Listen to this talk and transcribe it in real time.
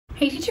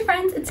Hey teacher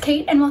friends, it's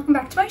Kate and welcome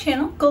back to my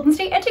channel, Golden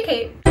State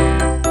Educate.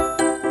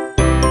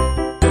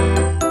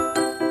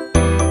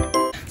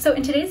 So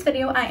in today's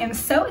video, I am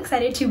so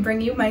excited to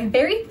bring you my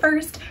very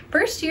first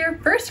year,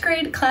 first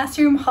grade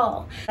classroom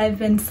haul. I've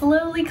been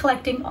slowly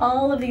collecting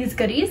all of these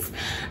goodies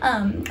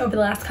over the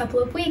last couple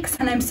of weeks,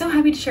 and I'm so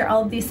happy to share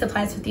all of these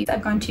supplies with you.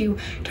 I've gone to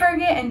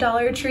Target and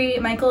Dollar Tree,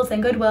 Michael's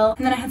and Goodwill,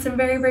 and then I had some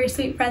very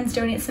sweet friends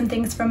donate some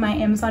things from my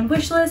Amazon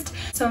wish list.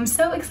 So I'm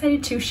so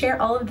excited to share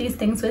all of these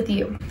things with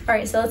you. All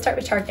right, so let's start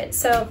with Target.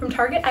 So from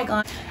Target, I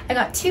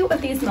got two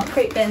of these milk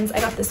crate bins. I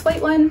got this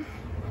white one,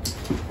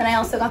 and I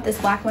also got this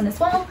black one as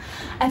well.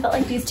 I felt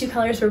like these two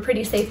colors were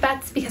pretty safe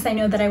bets because I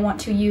know that I want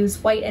to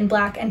use white and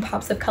black and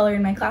pops of color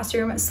in my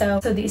classroom, so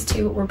these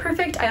two were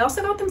perfect. I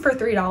also got them for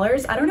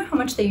 $3. I don't know how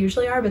much they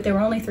usually are, but they were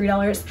only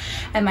 $3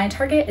 at my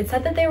Target. It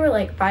said that they were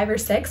like 5 or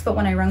 6, but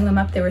when I rung them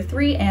up they were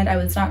 3, and I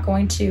was not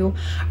going to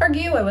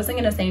argue. I wasn't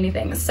going to say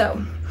anything,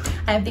 so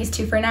I have these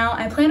two for now.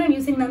 I plan on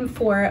using them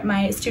for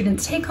my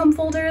students' take-home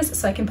folders,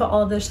 so I can put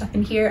all of their stuff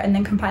in here and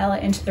then compile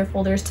it into their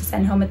folders to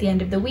send home at the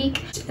end of the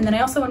week. And then I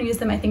also want to use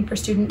them, I think, for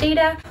student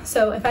data.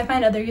 So if I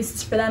find other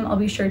uses for them, I'll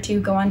be sure to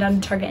go on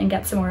down to Target and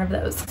get some more of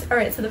those. All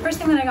right, so the first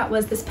thing that I got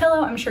was this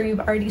pillow. I'm sure you've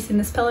already seen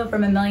this pillow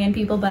from a million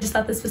people, but I just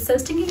thought this was so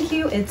stinking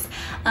cute. It's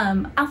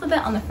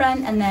alphabet on the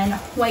front and then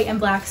white and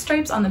black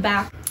stripes on the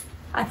back.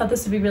 I thought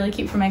this would be really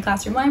cute for my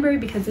classroom library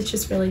because it's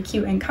just really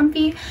cute and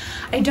comfy.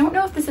 I don't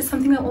know if this is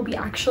something that we'll be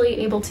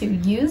actually able to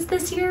use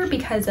this year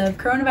because of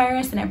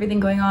coronavirus and everything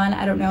going on.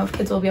 I don't know if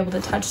kids will be able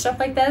to touch stuff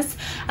like this,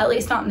 at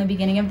least not in the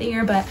beginning of the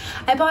year, but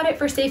I bought it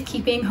for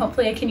safekeeping.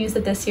 Hopefully I can use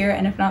it this year,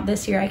 and if not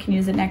this year, I can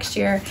use it next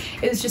year.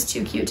 It was just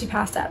too cute to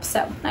pass up.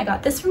 So I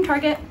got this from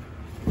Target.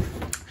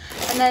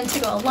 And then to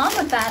go along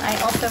with that, I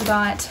also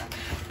got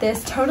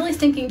this totally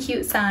stinking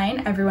cute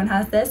sign. Everyone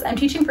has this. I'm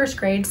teaching first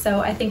grade, so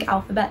I think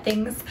alphabet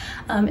things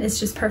is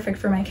just perfect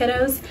for my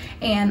kiddos,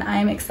 and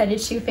I'm excited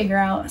to figure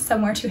out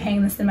somewhere to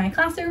hang this in my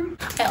classroom.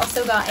 I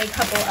also got a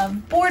couple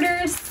of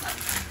borders.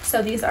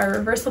 So these are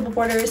reversible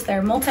borders,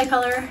 they're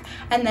multicolor,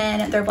 and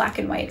then they're black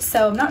and white.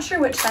 So I'm not sure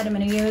which side I'm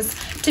gonna use.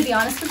 To be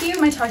honest with you,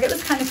 my Target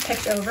was kind of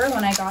picked over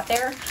when I got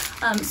there.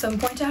 So I'm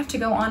going to have to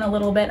go on a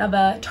little bit of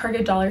a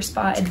Target Dollar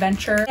Spot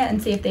adventure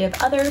and see if they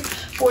have other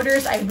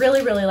borders. I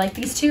really like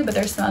these two, but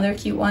there's some other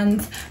cute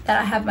ones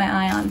that I have my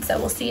eye on. So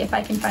we'll see if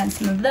I can find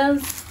some of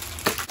those.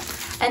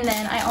 And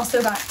then I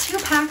also got 2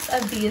 packs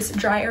of these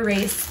dry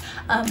erase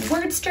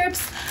word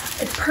strips.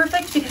 It's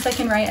perfect because I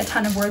can write a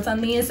ton of words on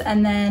these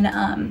and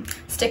then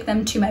stick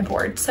them to my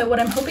board. So what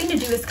I'm hoping to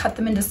do is cut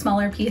them into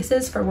smaller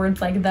pieces for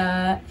words like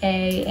the,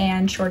 a,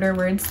 and shorter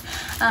words.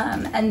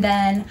 And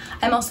then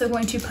I'm also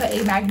going to put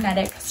a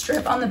magnetic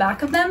strip on the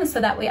back of them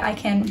so that way I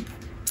can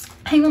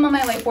hang them on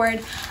my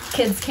whiteboard.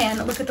 Kids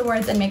can look at the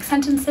words and make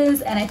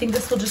sentences, and I think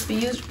this will just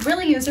be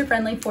really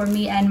user-friendly for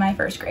me and my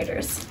first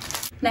graders.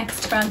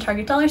 Next, from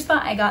Target Dollar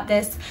Spot, I got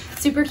this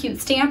super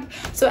cute stamp.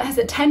 So it has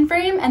a 10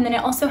 frame, and then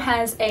it also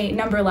has a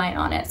number line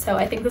on it. So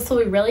I think this will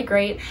be really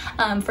great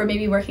for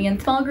maybe working in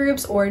small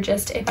groups, or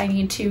just if I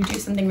need to do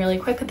something really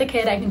quick with the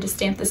kid, I can just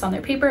stamp this on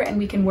their paper and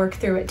we can work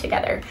through it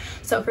together.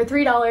 So for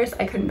 $3,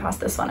 I couldn't pass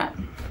this one up.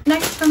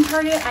 Next from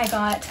Target, I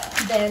got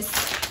this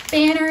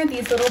banner,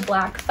 these little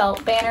black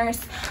felt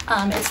banners.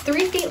 It's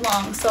 3 feet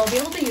long, so I'll be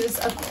able to use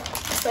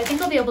so I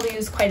think I'll be able to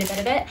use quite a bit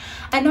of it.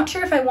 I'm not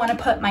sure if I want to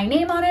put my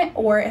name on it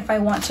or if I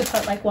want to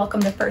put like welcome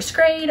to first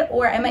grade,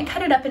 or I might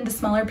cut it up into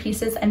smaller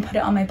pieces and put it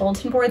on my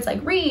bulletin boards like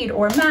read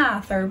or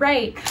math or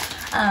write.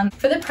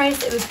 For the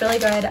price, it was really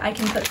good. I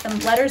can put some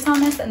letters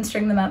on this and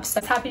string them up, so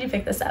I was happy to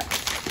pick this up.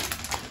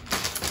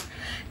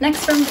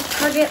 Next from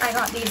Target, I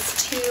got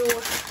these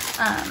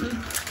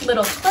 2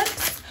 little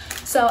clips.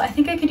 So I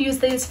think I could use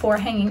these for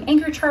hanging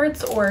anchor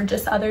charts or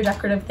just other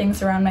decorative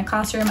things around my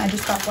classroom. I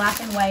just got black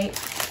and white.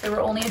 They were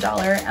only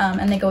 $1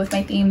 and they go with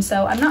my theme.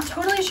 So I'm not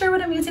totally sure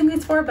what I'm using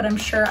these for, but I'm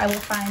sure I will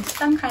find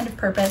some kind of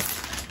purpose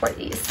for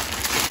these.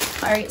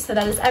 All right, so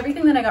that is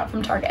everything that I got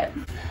from Target.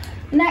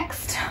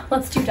 Next,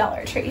 let's do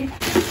Dollar Tree.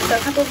 So a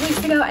couple of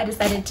weeks ago, I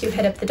decided to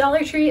hit up the Dollar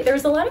Tree. There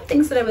was a lot of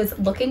things that I was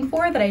looking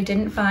for that I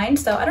didn't find.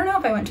 So I don't know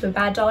if I went to a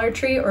bad Dollar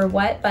Tree or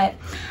what, but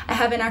I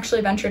haven't actually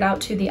ventured out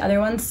to the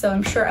other ones. So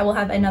I'm sure I will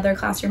have another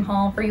classroom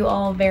haul for you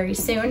all very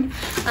soon.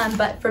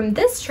 But from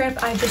this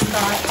trip, I just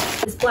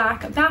got this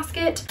black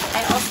basket.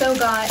 I also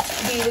got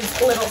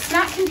these little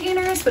snack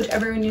containers, which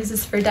everyone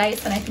uses for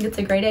dice, and I think it's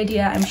a great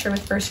idea. I'm sure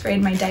with first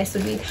grade, my dice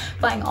would be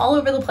flying all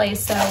over the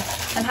place. So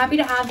I'm happy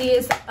to have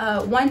these.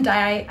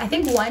 I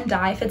think 1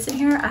 die fits in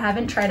here. I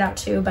haven't tried out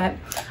 2, but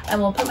I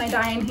will put my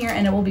die in here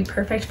and it will be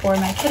perfect for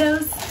my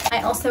kiddos.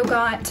 I also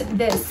got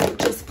this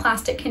just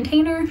plastic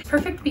container.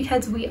 Perfect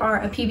because we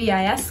are a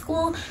PBIS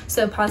school,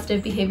 so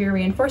positive behavior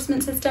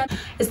reinforcement system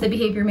is the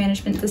behavior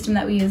management system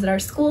that we use at our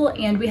school,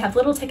 and we have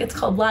little tickets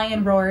called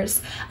lion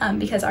roars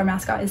because our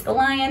mascot is the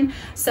lion.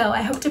 So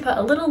I hope to put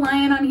a little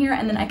lion on here,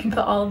 and then I can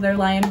put all of their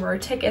lion roar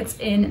tickets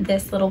in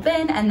this little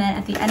bin, and then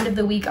at the end of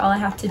the week all I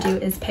have to do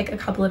is pick a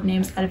couple of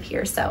names out of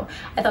here. So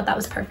I thought that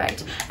was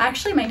perfect. I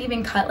actually might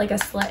even cut like a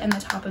slit in the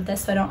top of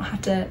this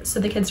so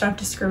the kids don't have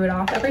to screw it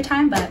off every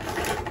time, but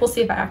we'll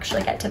see if I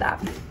actually get to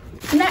that.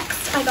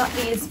 Next, I got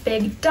these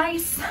big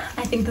dice.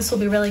 I think this will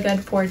be really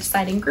good for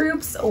deciding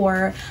groups,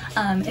 or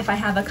if I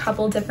have a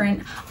couple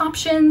different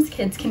options,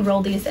 kids can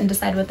roll these and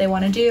decide what they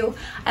want to do.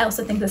 I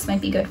also think this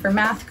might be good for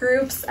math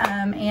groups,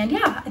 and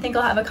yeah, I think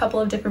I'll have a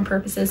couple of different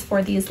purposes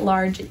for these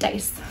large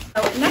dice.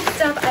 So next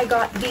up, I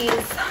got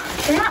these,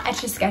 they're not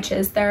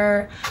Etch-a-Sketches,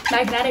 they're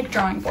magnetic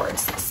drawing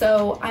boards.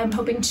 So I'm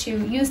hoping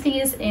to use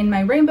these in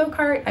my rainbow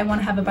cart. I want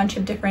to have a bunch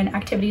of different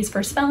activities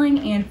for spelling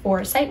and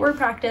for sight word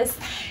practice,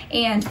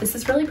 and this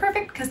is really perfect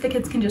because the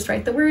kids can just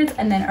write the words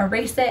and then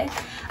erase it.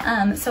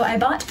 So I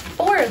bought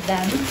 4 of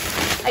them.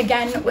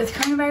 Again, with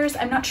coronavirus,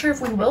 I'm not sure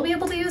if we will be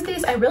able to use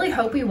these. I really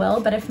hope we will,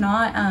 but if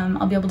not,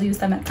 I'll be able to use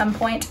them at some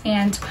point.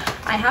 And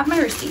I have my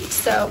receipts,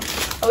 so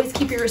always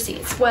keep your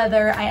receipts.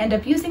 Whether I end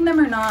up using them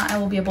or not, I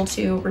will be able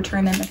to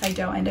return them if I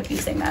don't end up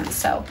using them.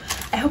 So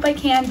I hope I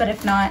can, but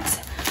if not,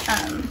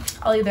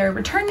 I'll either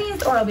return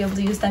these or I'll be able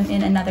to use them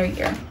in another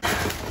year.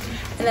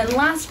 And then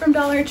last from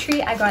Dollar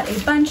Tree, I got a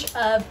bunch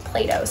of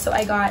Play-Doh. So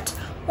I got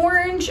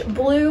orange,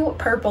 blue,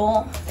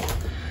 purple,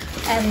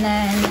 and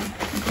then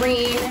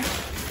green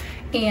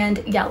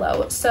and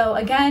yellow. So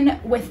again,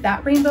 with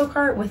that rainbow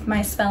cart, with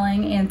my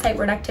spelling and sight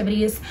word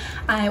activities,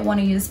 I want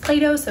to use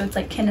Play-Doh, so it's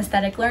like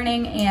kinesthetic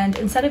learning, and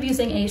instead of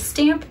using a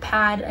stamp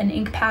pad, an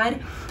ink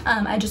pad,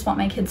 I just want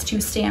my kids to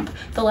stamp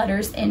the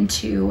letters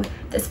into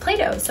this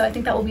Play-Doh. So I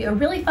think that will be a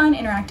really fun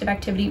interactive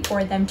activity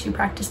for them to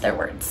practice their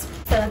words.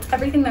 So that's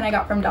everything that I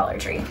got from Dollar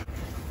Tree.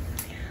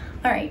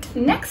 All right,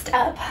 next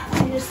up,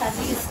 I just have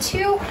these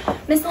 2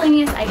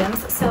 miscellaneous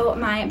items. So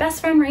my best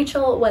friend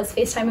Rachel was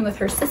FaceTiming with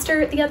her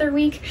sister the other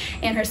week,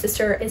 and her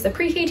sister is a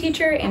pre-K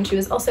teacher, and she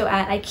was also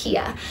at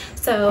IKEA.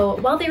 So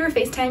while they were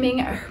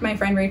FaceTiming, my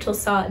friend Rachel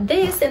saw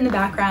this in the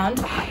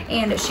background,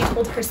 and she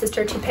told her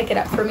sister to pick it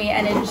up for me,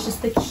 and it is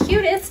just the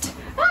cutest,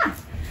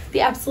 the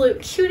absolute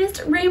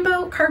cutest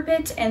rainbow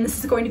carpet, and this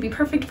is going to be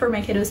perfect for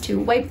my kiddos to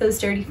wipe those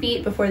dirty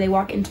feet before they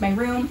walk into my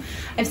room.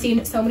 I've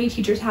seen so many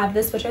teachers have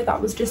this, which I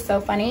thought was just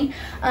so funny,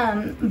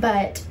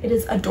 but it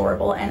is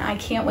adorable, and I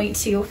can't wait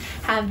to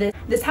have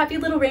this happy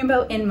little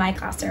rainbow in my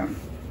classroom.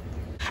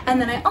 And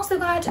then I also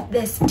got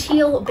this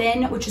teal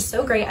bin, which is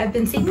so great. I've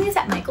been seeing these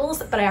at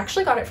Michael's, but I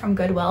actually got it from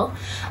Goodwill.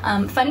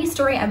 Funny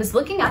story, I was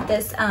looking at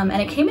this and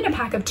it came in a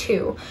pack of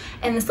 2.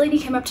 And this lady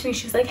came up to me,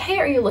 she was like, "Hey,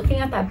 are you looking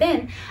at that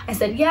bin?" I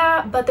said,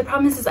 "Yeah, but the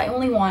problem is I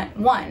only want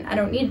 1. I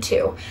don't need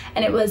 2.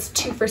 And it was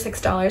 2 for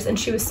 $6. And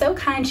she was so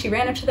kind. She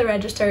ran up to the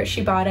register,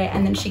 she bought it,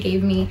 and then she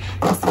gave me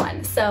this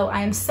one. So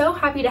I am so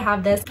happy to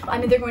have this.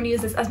 I'm either going to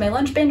use this as my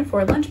lunch bin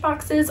for lunch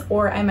boxes,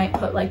 or I might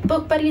put like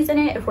book buddies in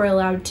it if we're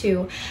allowed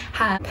to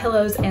have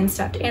pillows and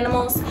stuffed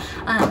animals.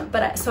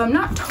 So I'm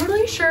not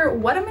totally sure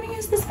what I'm going to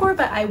use this for,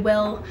 but I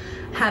will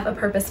have a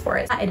purpose for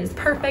it. It is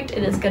perfect,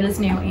 it is good as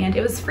new, and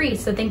it was free,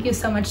 so thank you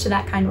so much to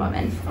that kind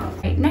woman. All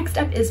right, next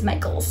up is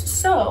Michael's.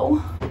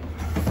 So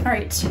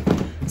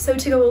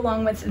to go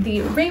along with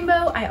the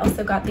rainbow, I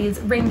also got these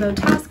rainbow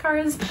task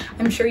cards.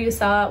 I'm sure you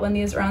saw when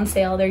these were on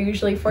sale. They're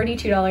usually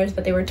 $42,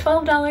 but they were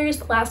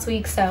 $12 last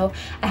week, so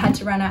I had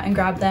to run out and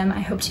grab them.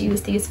 I hope to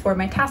use these for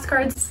my task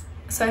cards.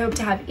 So I hope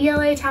to have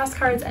ELA task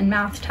cards and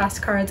math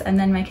task cards, and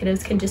then my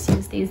kiddos can just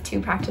use these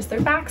to practice their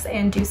backs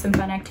and do some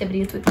fun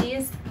activities with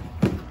these.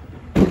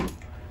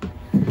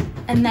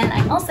 And then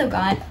I also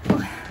got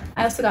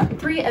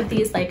 3 of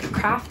these like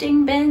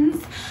crafting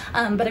bins,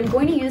 but I'm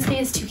going to use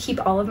these to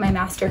keep all of my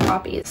master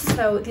copies.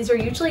 So these are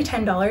usually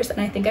 $10, and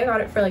I think I got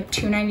it for like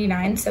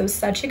 $2.99, so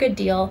such a good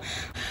deal.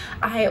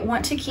 I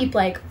want to keep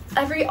like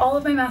all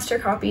of my master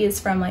copies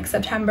from like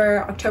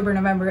September, October,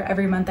 November,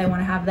 every month I want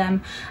to have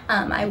them.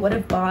 I would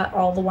have bought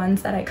all the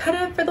ones that I could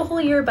have for the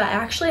whole year, but I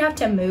actually have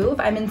to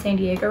move. I'm in San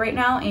Diego right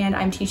now, and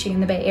I'm teaching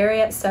in the Bay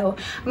Area, so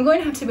I'm going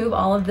to have to move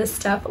all of this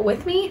stuff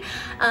with me.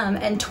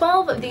 And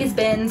 12 of these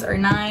bins, or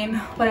 9,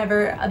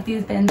 whatever, of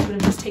these bins would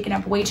have just taken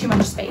up way too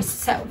much space.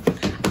 So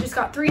I just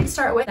got 3 to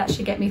start with. That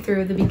should get me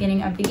through the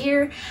beginning of the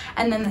year,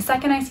 and then the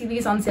second I see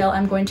these on sale,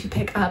 I'm going to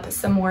pick up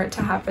some more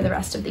to have for the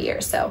rest of the year.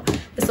 So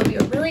this will be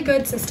a really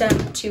good system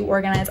to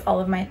organize all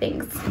of my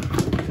things.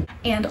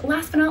 And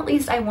last but not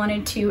least, I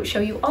wanted to show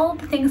you all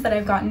the things that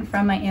I've gotten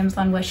from my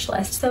Amazon wish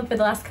list. So for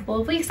the last couple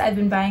of weeks, I've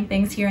been buying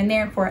things here and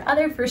there for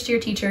other first-year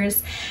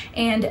teachers,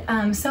 and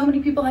so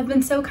many people have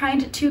been so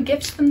kind to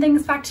gift some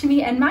things back to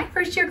me and my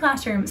first-year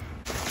classrooms.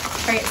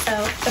 Alright, so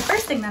the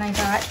first thing that I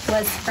got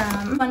was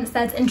from one that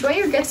says, "Enjoy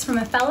your gifts from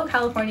a fellow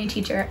California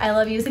teacher. I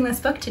love using this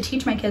book to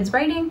teach my kids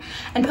writing,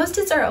 and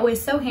Post-its are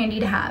always so handy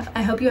to have.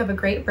 I hope you have a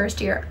great first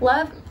year.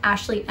 Love,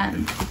 Ashley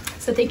M."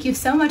 So thank you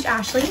so much,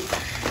 Ashley.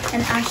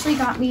 And Ashley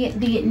got me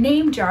the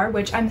name jar,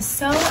 which I'm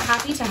so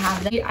happy to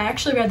have. I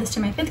actually read this to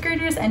my 5th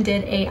graders and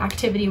did an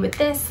activity with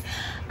this.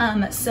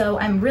 So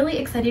I'm really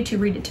excited to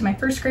read it to my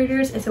 1st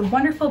graders. It's a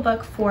wonderful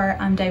book for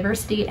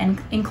diversity and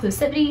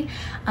inclusivity,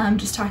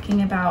 just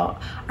talking about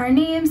our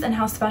names and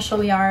how special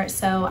we are.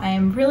 So I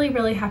am really,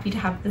 really happy to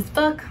have this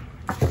book.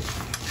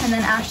 And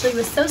And then Ashley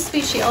was so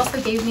sweet. She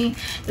also gave me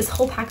this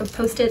whole pack of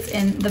Post-its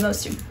in the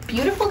most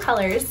beautiful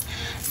colors.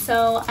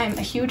 So I'm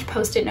a huge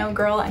Post-it note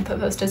girl. I put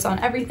Post-its on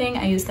everything.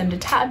 I use them to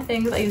tab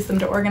things. I use them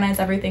to organize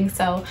everything.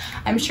 So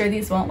I'm sure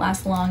these won't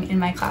last long in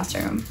my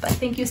classroom. But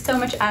thank you so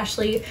much,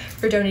 Ashley,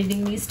 for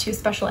donating these 2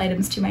 special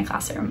items to my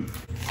classroom.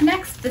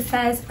 Next, this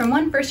says, from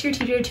one first-year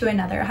teacher to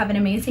another, have an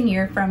amazing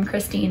year, from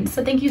Christine.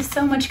 So thank you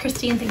so much,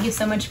 Christine. Thank you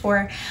so much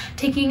for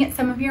taking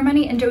some of your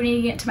money and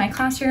donating it to my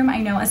classroom. I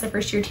know as a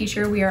first-year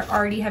teacher, we are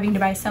already having to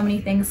buy so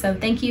many things. So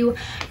thank you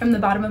from the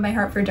bottom of my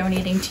heart for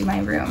donating to my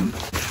room.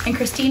 And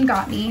Christine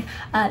got me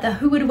the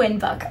Who Would Win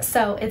book.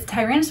 So it's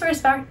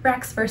Tyrannosaurus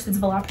Rex versus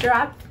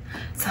Velociraptor.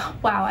 So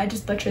wow, I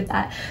just butchered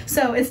that.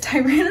 So it's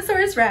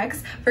Tyrannosaurus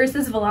Rex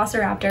versus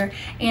Velociraptor,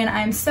 and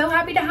I'm so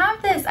happy to have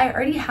this. I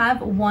already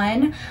have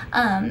one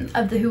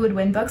of the Who Would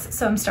Win books,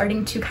 so I'm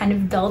starting to kind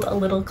of build a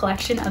little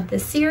collection of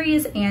this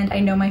series, and I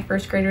know my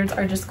first graders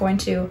are just going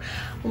to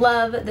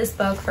love this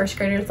book. First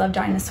graders love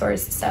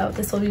dinosaurs, so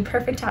this will be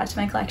perfect to add to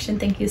my collection.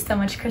 Thank you so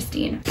much,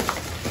 Christine.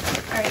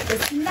 All right,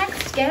 this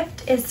next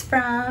gift is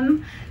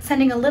from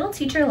Sending a Little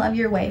Teacher Love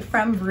Your Way,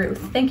 from Ruth.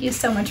 Thank you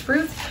so much,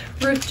 Ruth.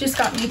 Ruth just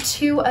got me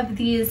 2 of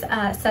these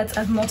sets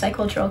of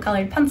multicultural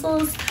colored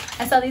pencils.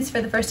 I saw these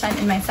for the first time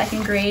in my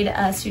 2nd grade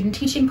student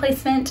teaching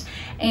placement,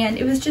 and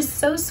it was just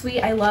so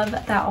sweet. I love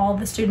that all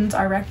the students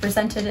are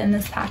represented in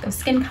this pack of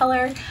skin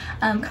color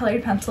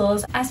colored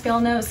pencils. As we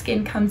all know,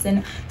 skin comes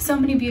in so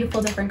many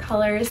beautiful different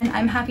colors, and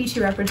I'm happy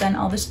to represent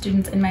all the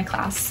students in my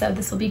class, so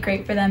this will be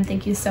great for them.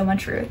 Thank you so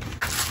much, Ruth.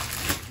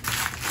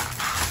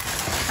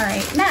 All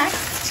right,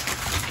 next,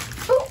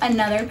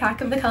 another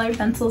pack of the colored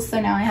pencils. So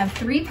now I have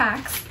 3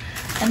 packs,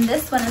 and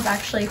this one is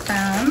actually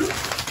from,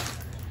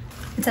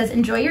 it says,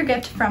 enjoy your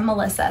gift, from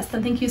Melissa. So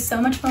thank you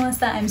so much,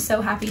 Melissa. I'm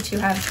so happy to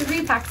have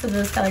 3 packs of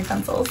those colored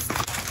pencils.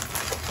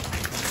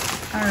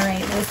 All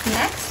right, this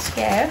next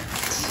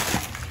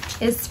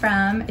gift is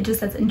from, it just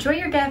says, enjoy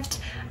your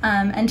gift,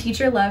 and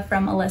teacher love,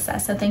 from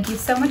Alyssa. So thank you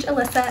so much,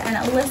 Alyssa. And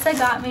Alyssa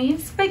got me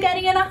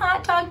spaghetti and a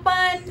hot dog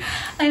bun.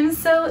 I'm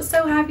so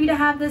happy to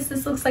have this.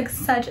 This looks like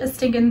such a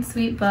stinking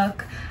sweet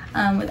book.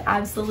 With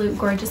absolute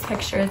gorgeous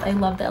pictures. I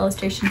love the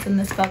illustrations in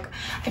this book.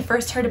 I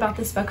first heard about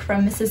this book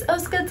from Mrs.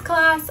 Osgood's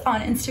class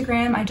on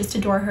Instagram. I just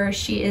adore her.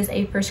 She is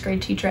a first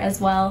grade teacher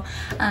as well.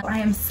 I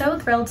am so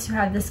thrilled to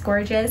have this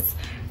gorgeous,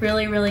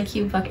 really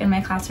cute book in my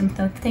classroom.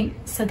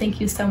 So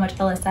thank you so much,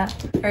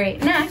 Alyssa. All right,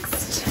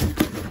 next,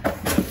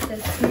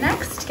 this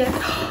next gift.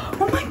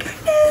 Oh my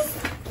goodness.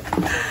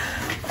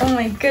 Oh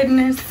my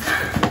goodness.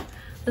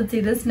 Let's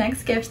see, this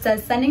next gift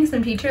says, sending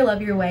some teacher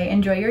love your way,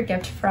 enjoy your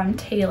gift, from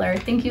Taylor.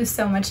 Thank you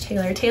so much,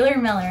 Taylor. Taylor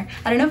Miller.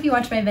 I don't know if you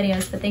watch my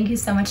videos, but thank you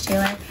so much,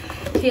 Taylor.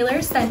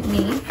 Taylor sent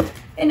me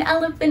an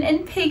Elephant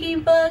and Piggy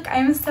book.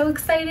 I'm so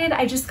excited.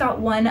 I just got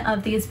one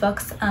of these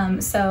books,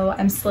 so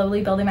I'm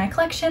slowly building my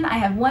collection. I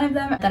have one of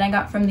them that I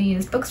got from the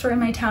used bookstore in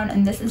my town,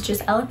 and this is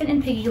just Elephant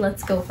and Piggy,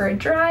 Let's Go for a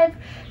Drive.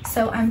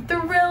 So I'm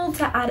thrilled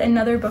to add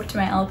another book to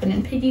my Elephant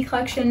and Piggy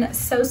collection.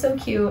 So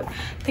cute.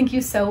 Thank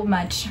you so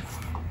much.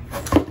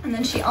 And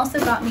then she also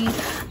got me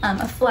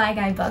a Flag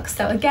Eye book.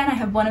 So again, I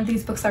have one of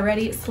these books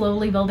already,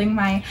 slowly building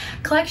my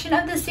collection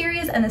of this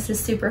series, and this is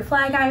Super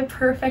Flag Eye,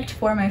 perfect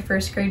for my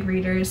first grade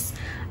readers.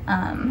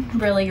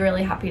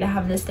 Really happy to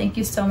have this. Thank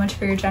you so much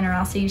for your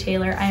generosity,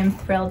 Taylor. I am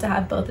thrilled to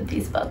have both of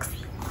these books.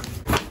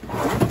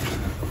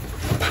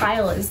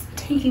 Pile is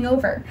taking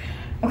over.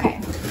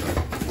 Okay,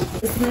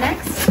 this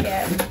next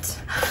gift.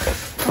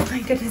 Oh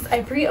my goodness,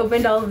 I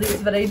pre-opened all of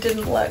these, but I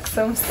didn't look,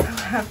 so I'm so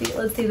happy.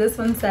 Let's see, this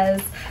one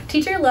says,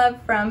 teacher love,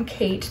 from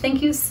Kate.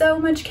 Thank you so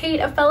much, Kate,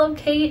 a fellow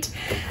Kate.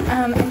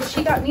 And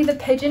she got me the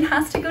Pigeon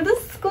Has to Go to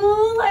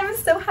School. I'm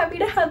so happy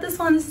to have this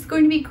one. This is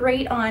going to be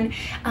great on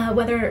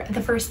whether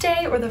the first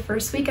day or the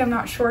first week, I'm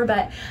not sure,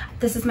 but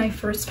this is my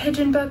first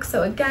pigeon book.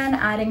 So again,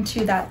 adding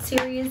to that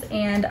series,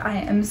 and I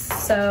am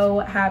so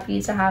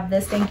happy to have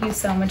this. Thank you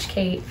so much,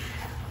 Kate.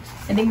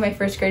 I think my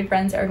first grade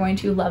friends are going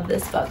to love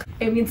this book.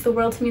 It means the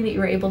world to me that you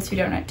were able to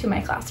donate to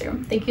my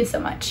classroom. Thank you so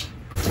much.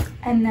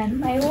 And then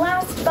my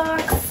last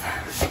box.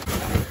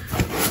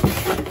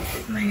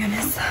 Oh my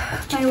goodness.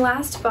 My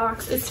last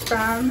box is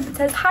from, it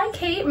says, hi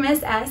Kate,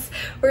 Miss S.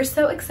 We're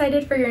so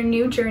excited for your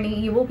new journey.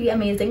 You will be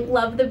amazing.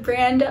 Love the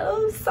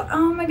Brandos.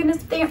 Oh my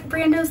goodness,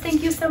 Brandos,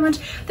 thank you so much.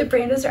 The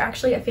Brandos are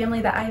actually a family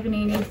that I've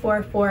nannied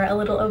for a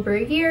little over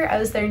a year. I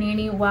was their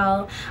nanny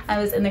while I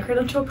was in the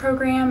credential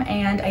program,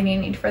 and I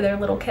nannied for their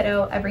little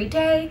kiddo every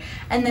day.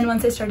 And then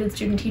once I started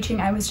student teaching,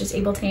 I was just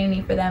able to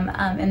nanny for them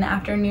in the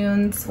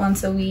afternoons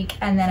once a week,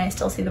 and then I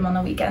still see them on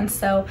the weekends.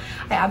 So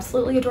I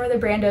absolutely adore the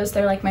Brandos.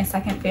 They're like my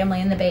second family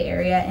in the Bay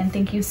Area, and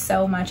thank you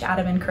so much,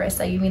 Adam and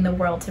Carissa. You mean the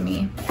world to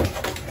me.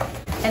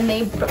 And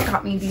they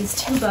got me these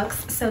 2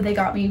 books. So they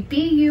got me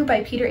Be You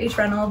by Peter H.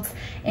 Reynolds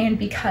and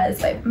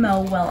Because by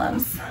Mo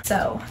Willems.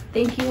 So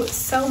thank you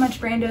so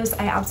much, Brandos.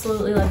 I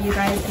absolutely love you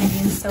guys, and it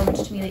means so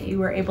much to me that you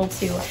were able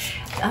to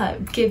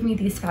give me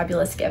these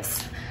fabulous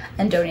gifts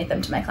and donate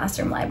them to my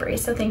classroom library.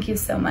 So thank you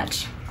so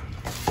much.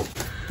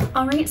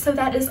 Alright, so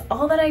that is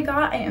all that I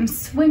got. I am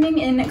swimming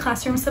in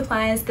classroom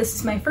supplies. This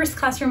is my first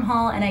classroom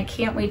haul and I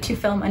can't wait to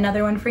film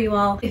another one for you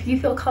all. If you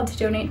feel called to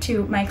donate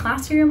to my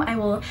classroom, I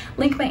will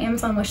link my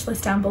Amazon wish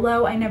list down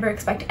below. I never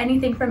expect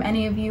anything from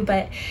any of you,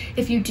 but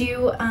if you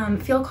do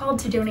feel called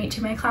to donate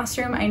to my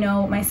classroom, I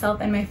know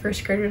myself and my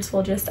first graders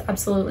will just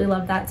absolutely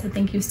love that, so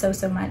thank you so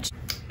much.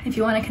 If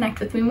you want to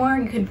connect with me more,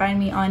 you can find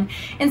me on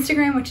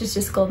Instagram, which is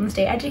just Golden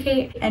State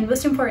Educate. And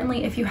most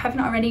importantly, if you haven't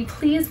already,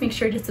 please make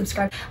sure to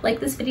subscribe, like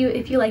this video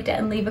if you liked it,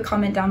 and leave a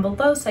comment down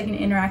below so I can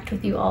interact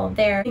with you all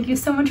there. Thank you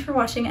so much for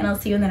watching, and I'll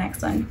see you in the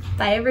next one.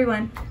 Bye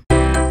everyone.